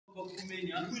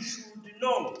we should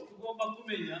know what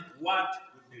we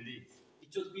believe.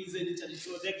 So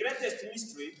the greatest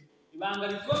mystery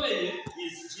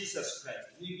is Jesus Christ.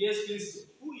 Who is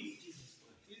Jesus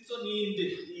Christ?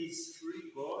 He is free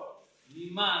God, and he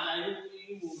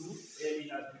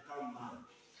has become man.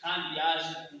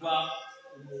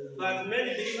 But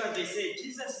many believers, they say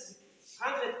Jesus is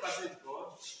 100% God,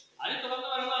 and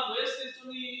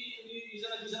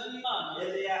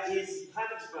there is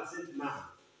 100% man.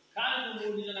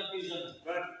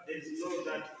 But there is no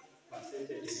that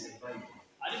percentage in the Bible.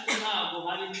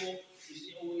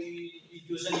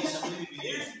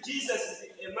 If Jesus is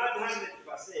a man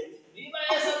 100%,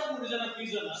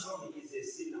 so he is a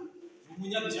sinner.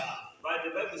 But the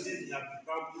Bible says he has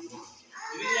become one.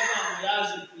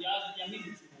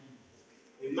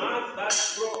 A man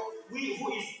that's who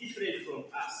is different from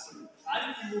us.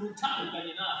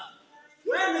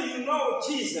 When you know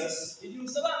Jesus, you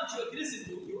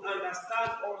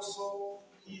understand also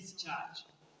his church,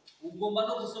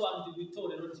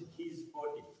 his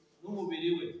body.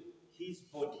 His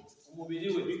body.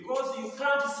 Because you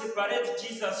can't separate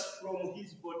Jesus from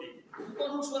his body. You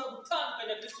can't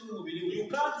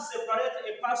separate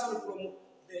a person from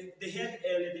the head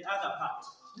and the other part.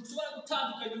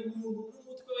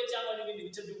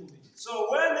 So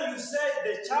when you say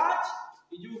the church,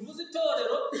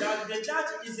 that the church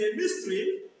is a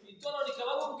mystery,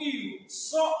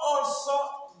 so also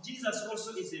Jesus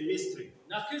also is a mystery.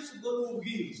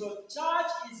 So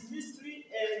church is mystery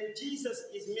and Jesus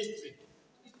is mystery.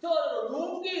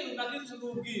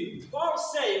 Paul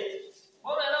said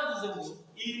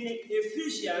in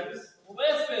Ephesians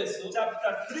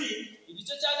chapter 3,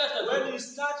 when you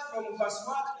start from verse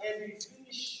 1 and you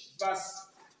finish verse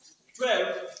 12,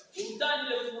 he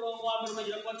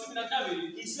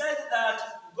said that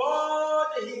God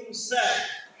himself,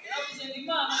 by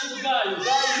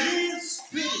his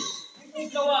Spirit, he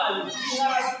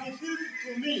has revealed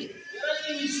to me. He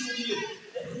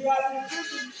has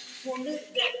revealed to me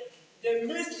the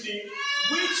mystery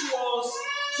which was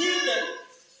hidden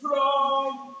from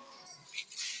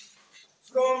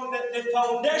the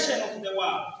foundation of the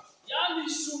world.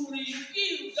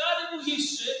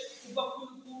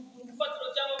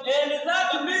 And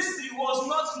that mystery was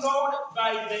not known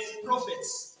by the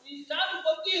prophets.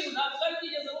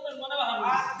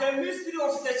 The mystery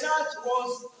of the church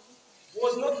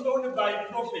was not known by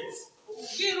prophets.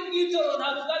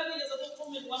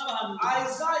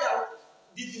 Isaiah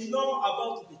didn't know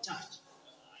about the church.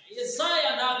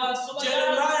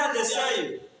 Jeremiah the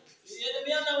same.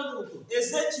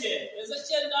 Ezekiel,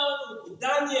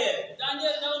 Daniel,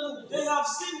 they have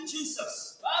seen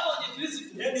Jesus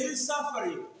and his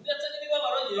suffering.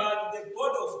 But the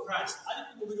body of Christ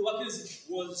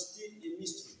was still a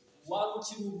mystery.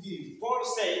 Paul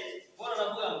said,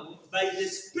 by the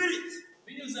Spirit,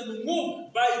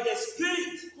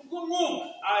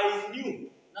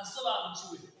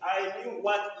 I knew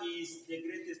what is the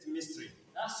greatest mystery.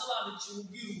 That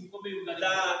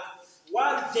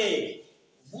one day,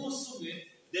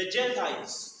 the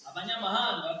Gentiles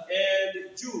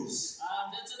and Jews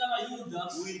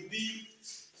will be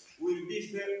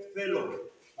fellow.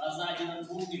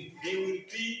 They will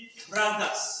be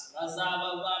brothers.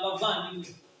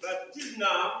 But till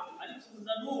now,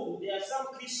 there are some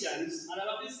Christians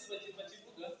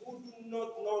who do not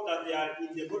know that they are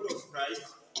in the body of Christ.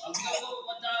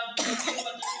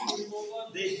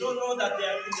 They don't know that they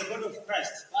are in the body of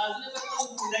Christ.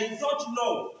 They don't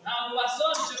know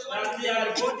that they are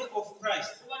the body of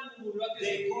Christ.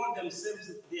 They call themselves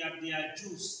they are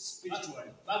Jews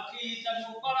spiritually.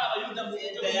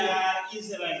 They are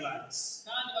Israelites.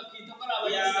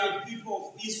 They are people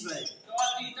of Israel.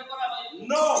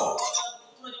 No.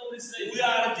 We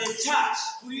are the church.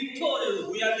 We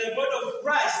are the body of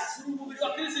Christ. And the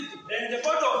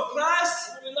body of Christ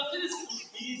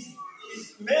is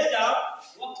made up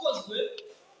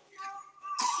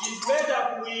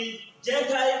with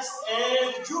Gentiles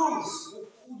and Jews.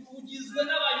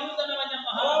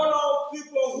 All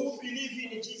people who believe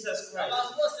in Jesus Christ.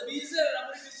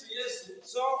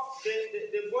 So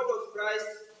the body of Christ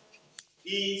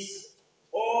is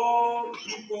all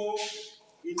people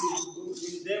in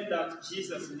them that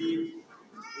Jesus lived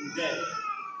in them.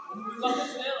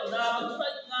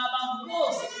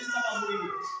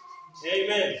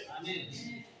 Amen.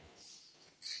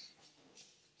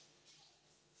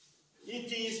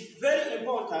 It is very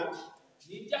important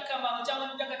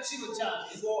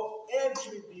for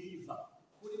every believer,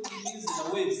 for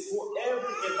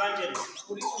every evangelist,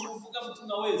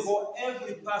 for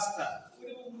every pastor,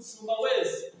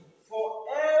 for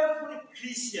every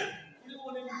Christian to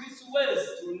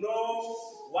know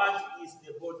what is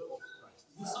the body of Christ.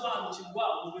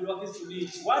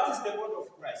 What is the body of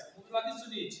Christ?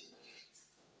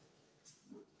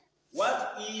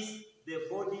 What is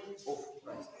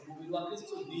the body of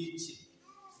Christ?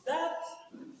 That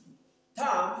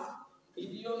term,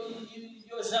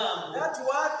 that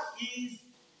word is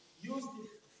used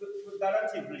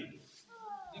figuratively.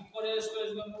 It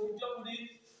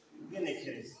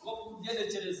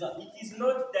is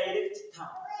not direct term.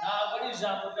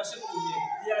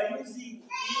 They are using it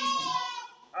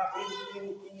in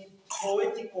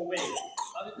poetical way.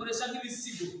 It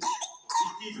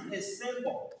is a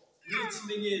symbol.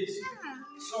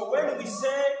 So when we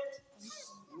say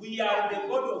we are the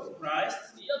body of Christ,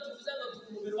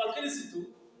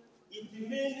 it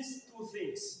means two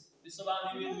things.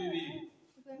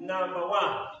 Number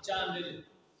one,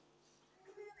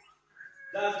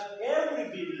 that every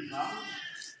believer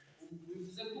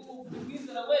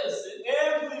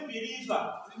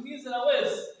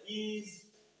is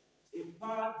a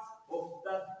part of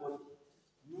that body.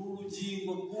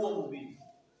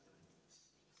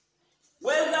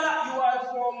 Whether you are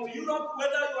from Europe,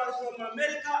 whether you are from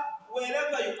America,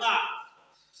 wherever you are,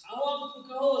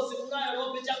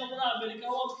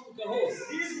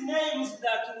 these names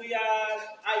that we are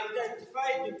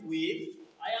identified with,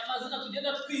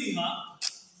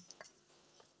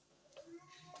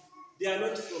 they are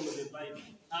not from the Bible.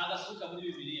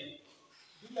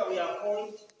 Here we are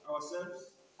called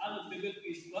ourselves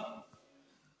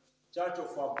Church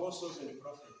of Apostles and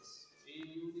Prophets.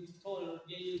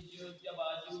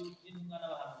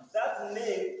 That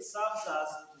name serves us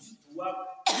to work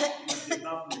with the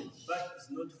government, but it's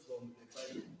not from the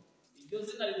Bible.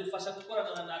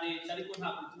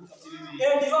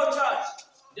 And your church,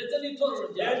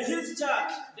 and his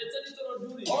church,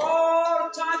 all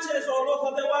churches all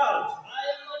over the world,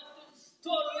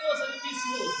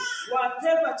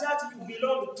 whatever church you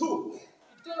belong to,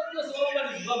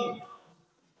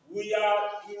 we are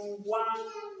in one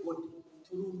body.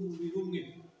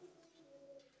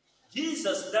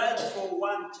 Jesus died for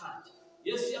one church.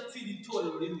 If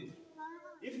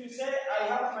you say, I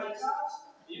have my church,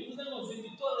 it is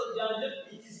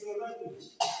your language. It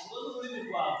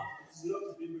is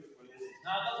not biblical.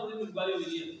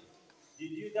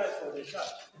 Did you die for the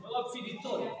church?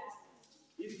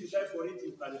 If you die for it,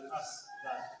 you can ask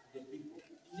that the people.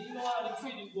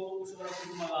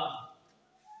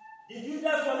 Did you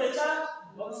die for the church?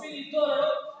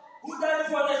 Who died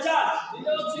for the church?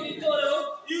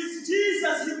 It's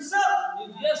Jesus himself.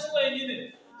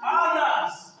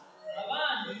 Others,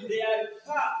 they are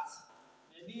part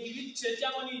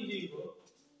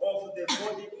of the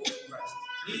body of Christ.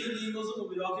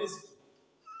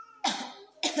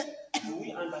 Do we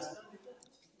understand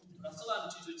that?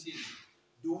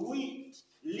 Do we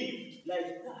live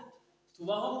like that?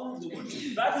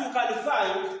 That you can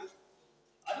find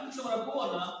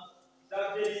that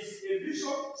there is a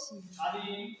bishop,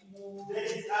 there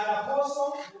is an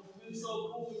apostle, and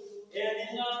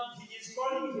he is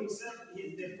calling himself the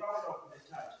founder of the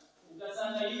church.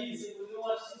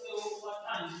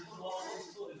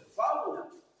 Founder.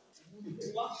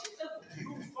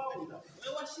 You founder.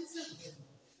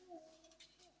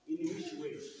 In which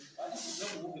way?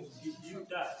 Did you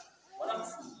die?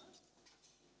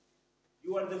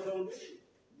 You are the foundation.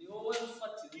 You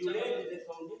laid the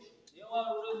foundation.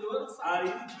 Are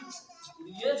you Jesus?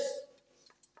 Yes.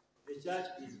 The church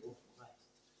is of Christ.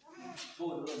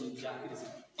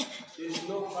 There is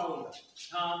no founder.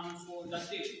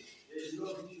 There is no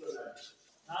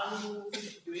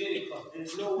missionary. There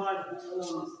is no one who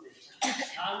owns the church.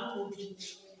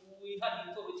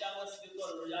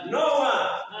 No one.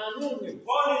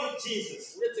 Only Jesus.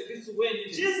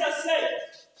 Jesus said,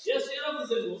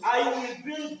 I will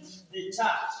build the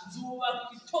church.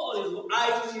 I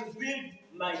will build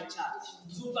my church.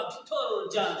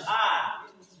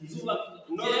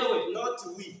 Not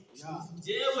we. I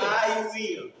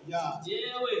will.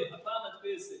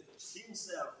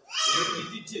 Himself.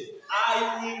 I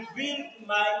will build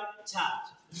my church.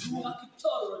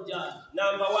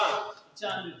 Number one,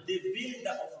 the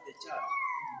builder of the church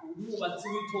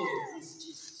is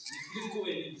Jesus.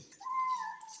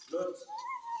 Not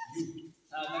you.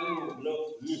 Not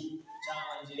me.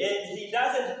 And he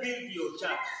doesn't build your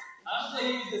church. He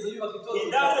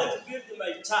doesn't build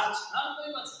my church.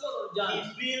 He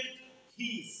built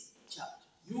his church.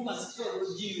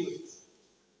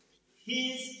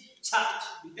 His church.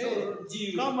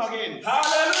 Come again.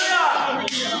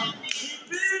 Hallelujah. He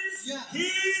builds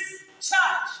his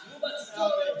church.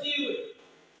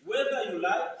 Whether you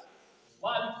like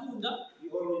or you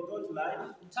don't like,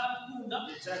 the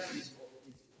church is for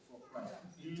Christ.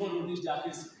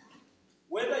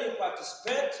 Whether you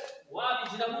participate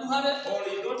or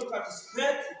you don't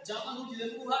participate,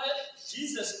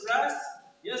 Jesus Christ,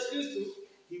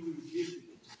 He will give you.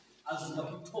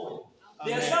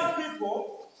 There are some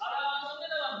people,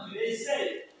 they say,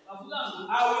 I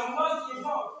will not give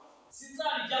up.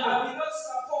 I will not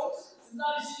support.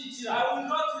 I will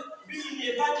not be in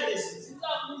evangelism. I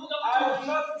will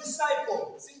not disciple.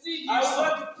 I will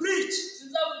not preach.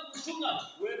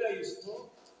 Whether you stop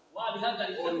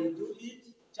or you do it,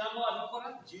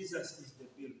 Jesus is the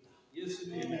builder.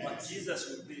 Jesus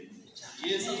will build the church.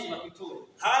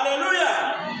 Hallelujah!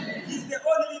 He's the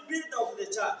only builder of the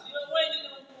church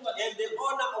and the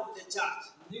owner of the church.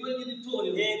 And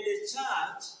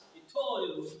the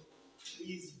church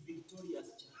is victorious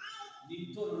church.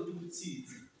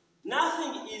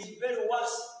 Nothing is very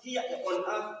worse here on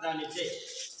earth than death.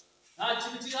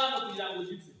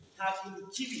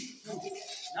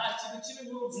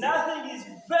 Nothing is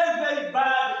very, very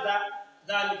bad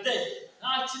than death.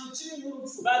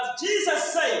 But Jesus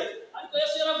said,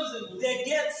 the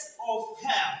gates of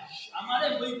hell,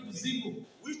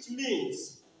 which means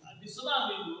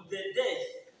the death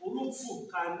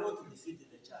cannot defeat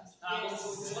the church.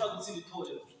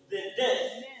 The death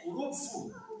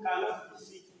cannot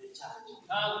defeat the church.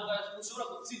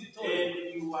 And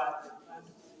you are the part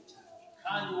of the church.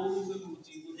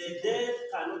 The death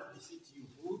cannot defeat you.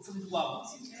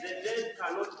 The death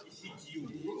cannot defeat you.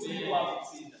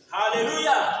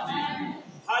 Hallelujah.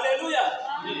 Hallelujah.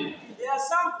 There are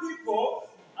some people.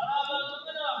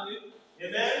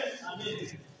 Amen.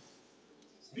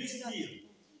 Be still.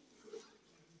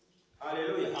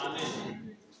 Hallelujah.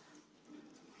 Amen.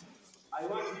 I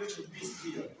want you to be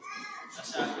still.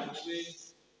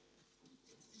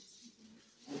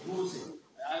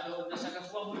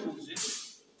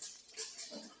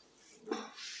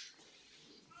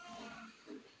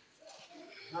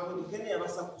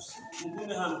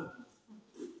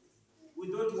 We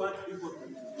don't want people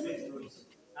to make noise.